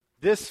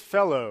This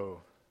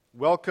fellow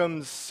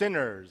welcomes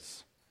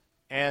sinners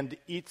and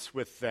eats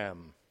with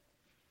them.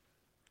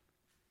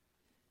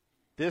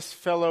 This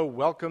fellow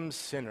welcomes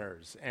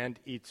sinners and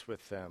eats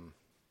with them.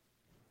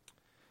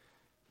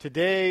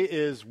 Today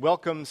is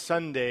Welcome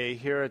Sunday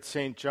here at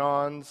St.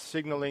 John's,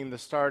 signaling the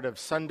start of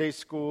Sunday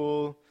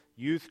school,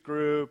 youth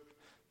group.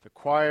 The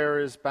choir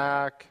is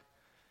back.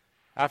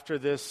 After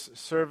this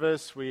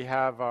service, we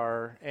have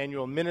our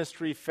annual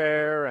ministry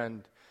fair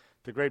and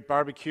the great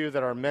barbecue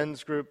that our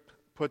men's group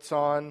puts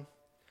on.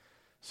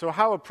 So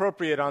how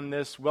appropriate on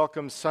this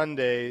Welcome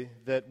Sunday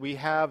that we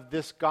have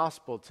this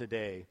gospel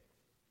today,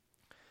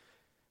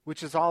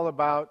 which is all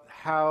about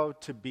how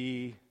to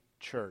be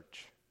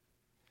church.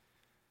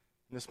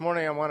 This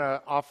morning I want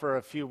to offer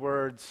a few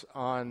words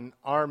on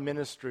our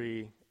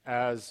ministry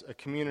as a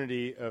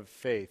community of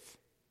faith.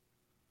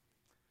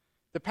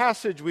 The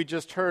passage we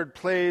just heard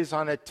plays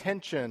on a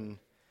tension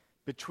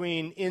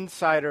between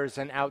insiders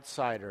and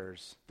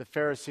outsiders, the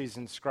Pharisees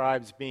and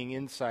scribes being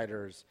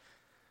insiders,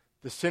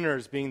 the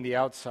sinners being the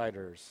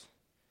outsiders.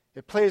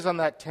 It plays on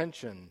that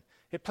tension.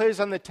 It plays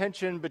on the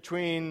tension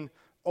between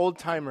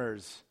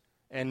old-timers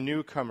and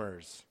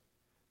newcomers,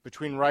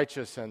 between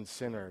righteous and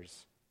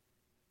sinners.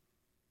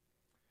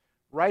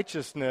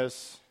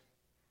 Righteousness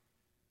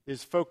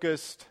is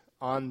focused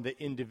on the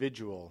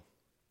individual.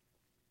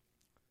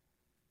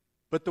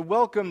 But the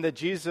welcome that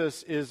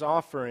Jesus is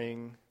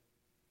offering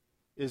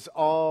is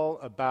all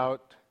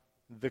about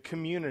the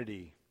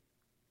community.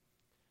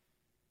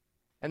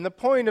 And the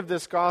point of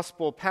this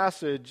gospel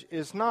passage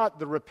is not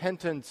the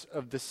repentance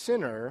of the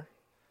sinner,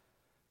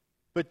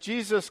 but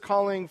Jesus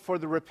calling for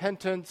the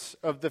repentance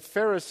of the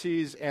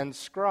Pharisees and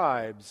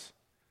scribes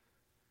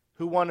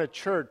who want a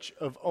church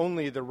of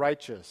only the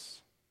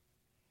righteous,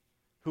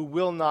 who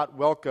will not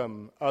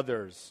welcome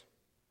others.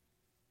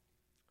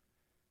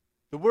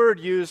 The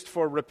word used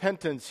for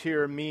repentance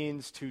here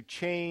means to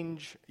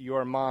change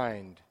your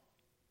mind.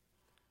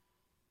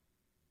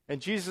 And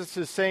Jesus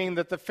is saying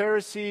that the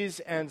Pharisees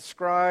and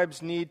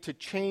scribes need to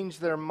change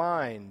their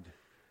mind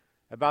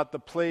about the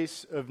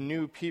place of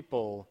new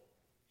people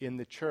in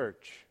the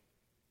church.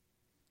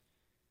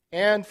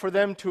 And for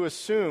them to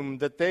assume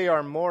that they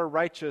are more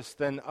righteous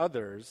than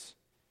others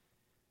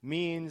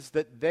means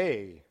that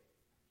they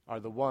are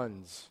the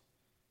ones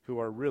who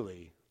are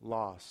really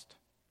lost.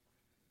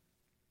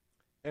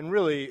 And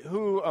really,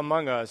 who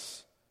among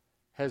us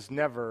has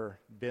never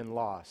been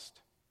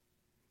lost?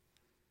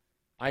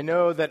 I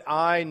know that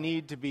I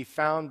need to be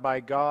found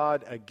by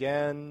God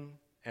again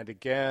and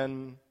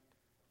again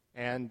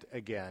and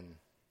again.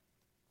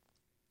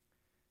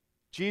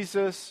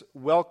 Jesus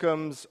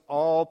welcomes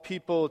all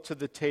people to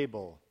the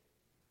table,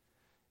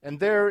 and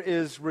there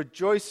is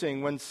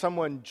rejoicing when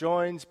someone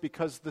joins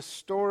because the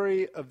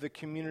story of the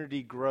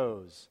community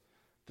grows.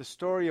 The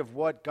story of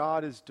what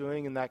God is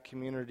doing in that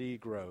community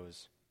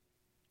grows.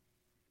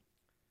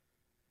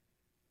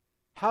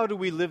 How do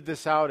we live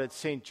this out at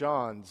St.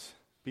 John's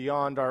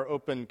beyond our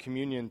open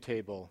communion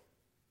table?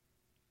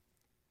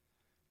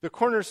 The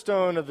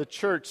cornerstone of the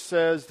church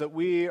says that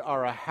we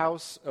are a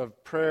house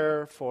of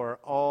prayer for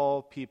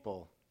all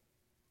people.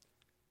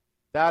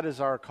 That is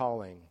our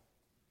calling,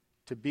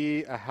 to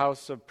be a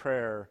house of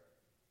prayer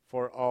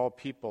for all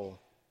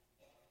people.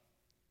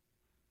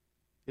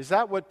 Is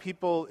that what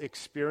people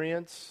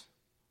experience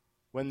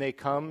when they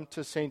come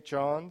to St.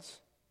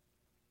 John's?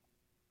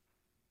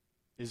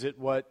 Is it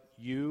what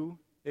you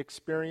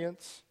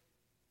experience?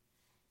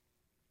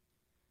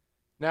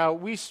 Now,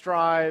 we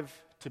strive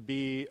to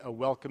be a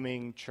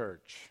welcoming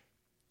church,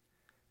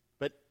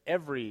 but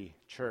every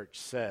church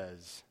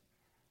says,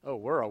 oh,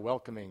 we're a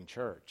welcoming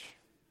church,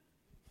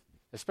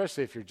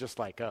 especially if you're just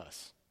like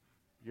us.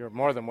 You're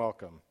more than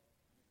welcome.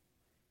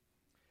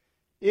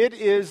 It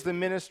is the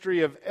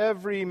ministry of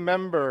every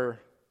member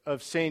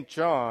of St.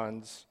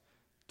 John's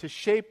to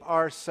shape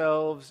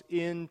ourselves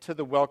into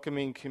the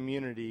welcoming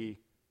community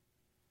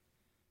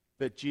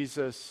that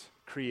Jesus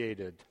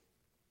created.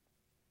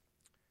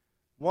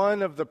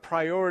 One of the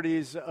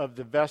priorities of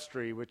the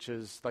vestry, which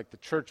is like the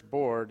church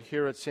board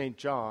here at St.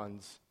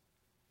 John's,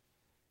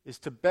 is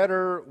to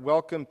better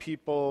welcome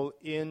people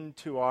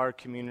into our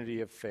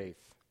community of faith.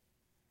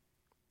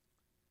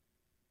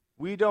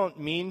 We don't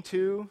mean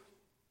to,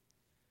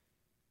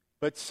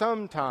 but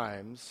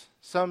sometimes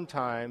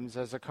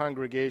as a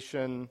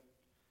congregation,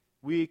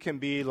 we can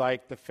be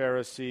like the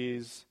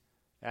Pharisees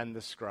and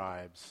the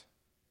scribes.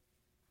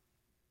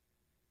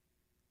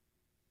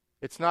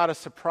 It's not a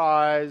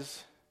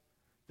surprise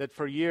that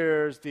for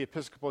years the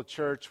Episcopal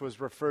Church was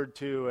referred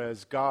to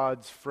as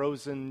God's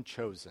frozen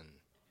chosen.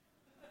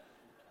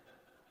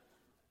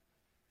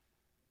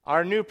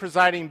 Our new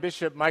presiding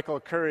bishop, Michael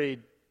Curry,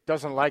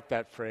 doesn't like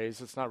that phrase.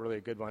 It's not really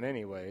a good one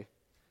anyway.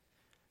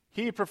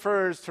 He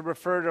prefers to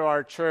refer to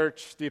our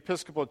church, the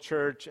Episcopal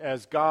Church,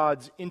 as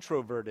God's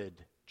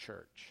introverted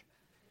church.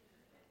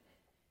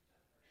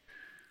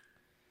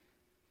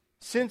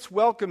 Since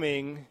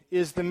welcoming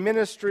is the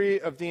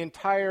ministry of the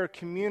entire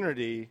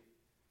community,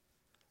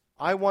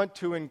 I want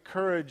to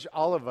encourage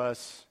all of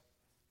us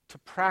to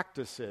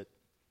practice it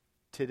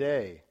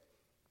today.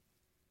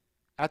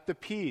 at the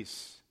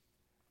peace,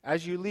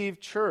 as you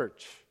leave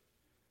church,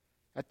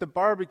 at the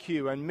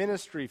barbecue and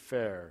ministry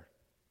fair.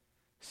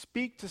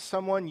 Speak to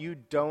someone you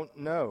don't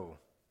know.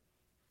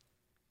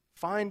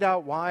 Find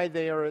out why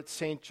they are at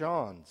St.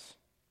 John's.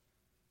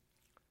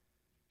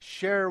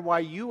 Share why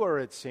you are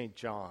at St.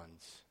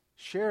 John's.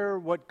 Share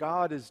what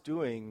God is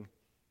doing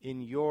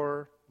in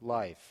your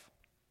life.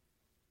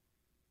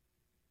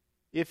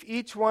 If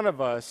each one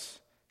of us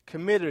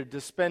committed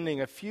to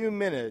spending a few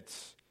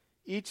minutes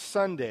each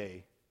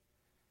Sunday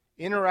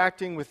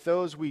interacting with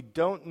those we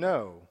don't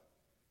know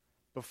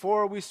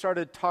before we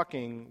started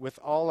talking with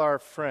all our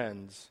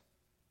friends,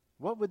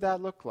 what would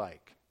that look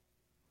like?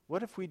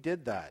 What if we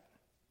did that?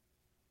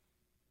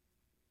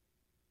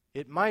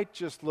 It might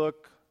just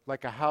look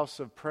like a house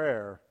of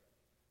prayer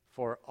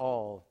for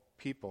all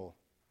people.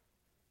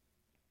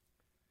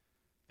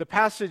 The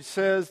passage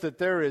says that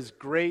there is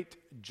great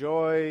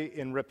joy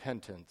in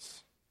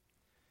repentance.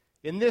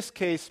 In this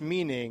case,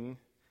 meaning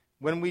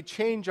when we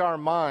change our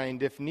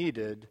mind, if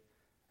needed,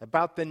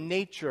 about the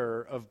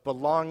nature of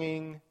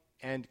belonging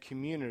and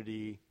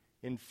community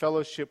in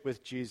fellowship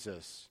with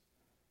Jesus,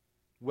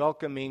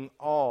 welcoming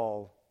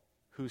all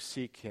who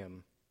seek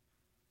him.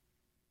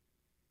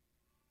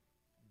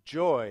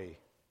 Joy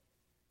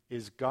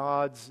is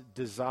God's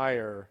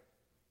desire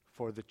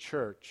for the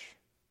church.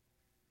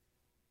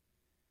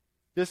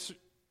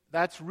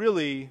 That's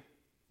really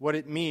what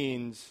it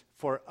means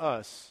for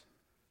us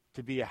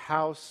to be a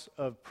house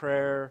of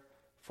prayer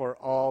for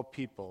all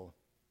people,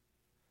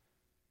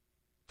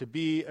 to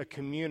be a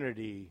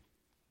community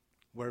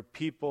where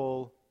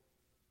people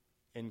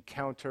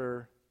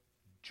encounter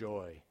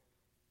joy.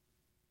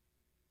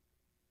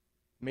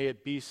 May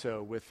it be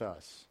so with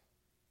us.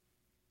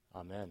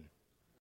 Amen.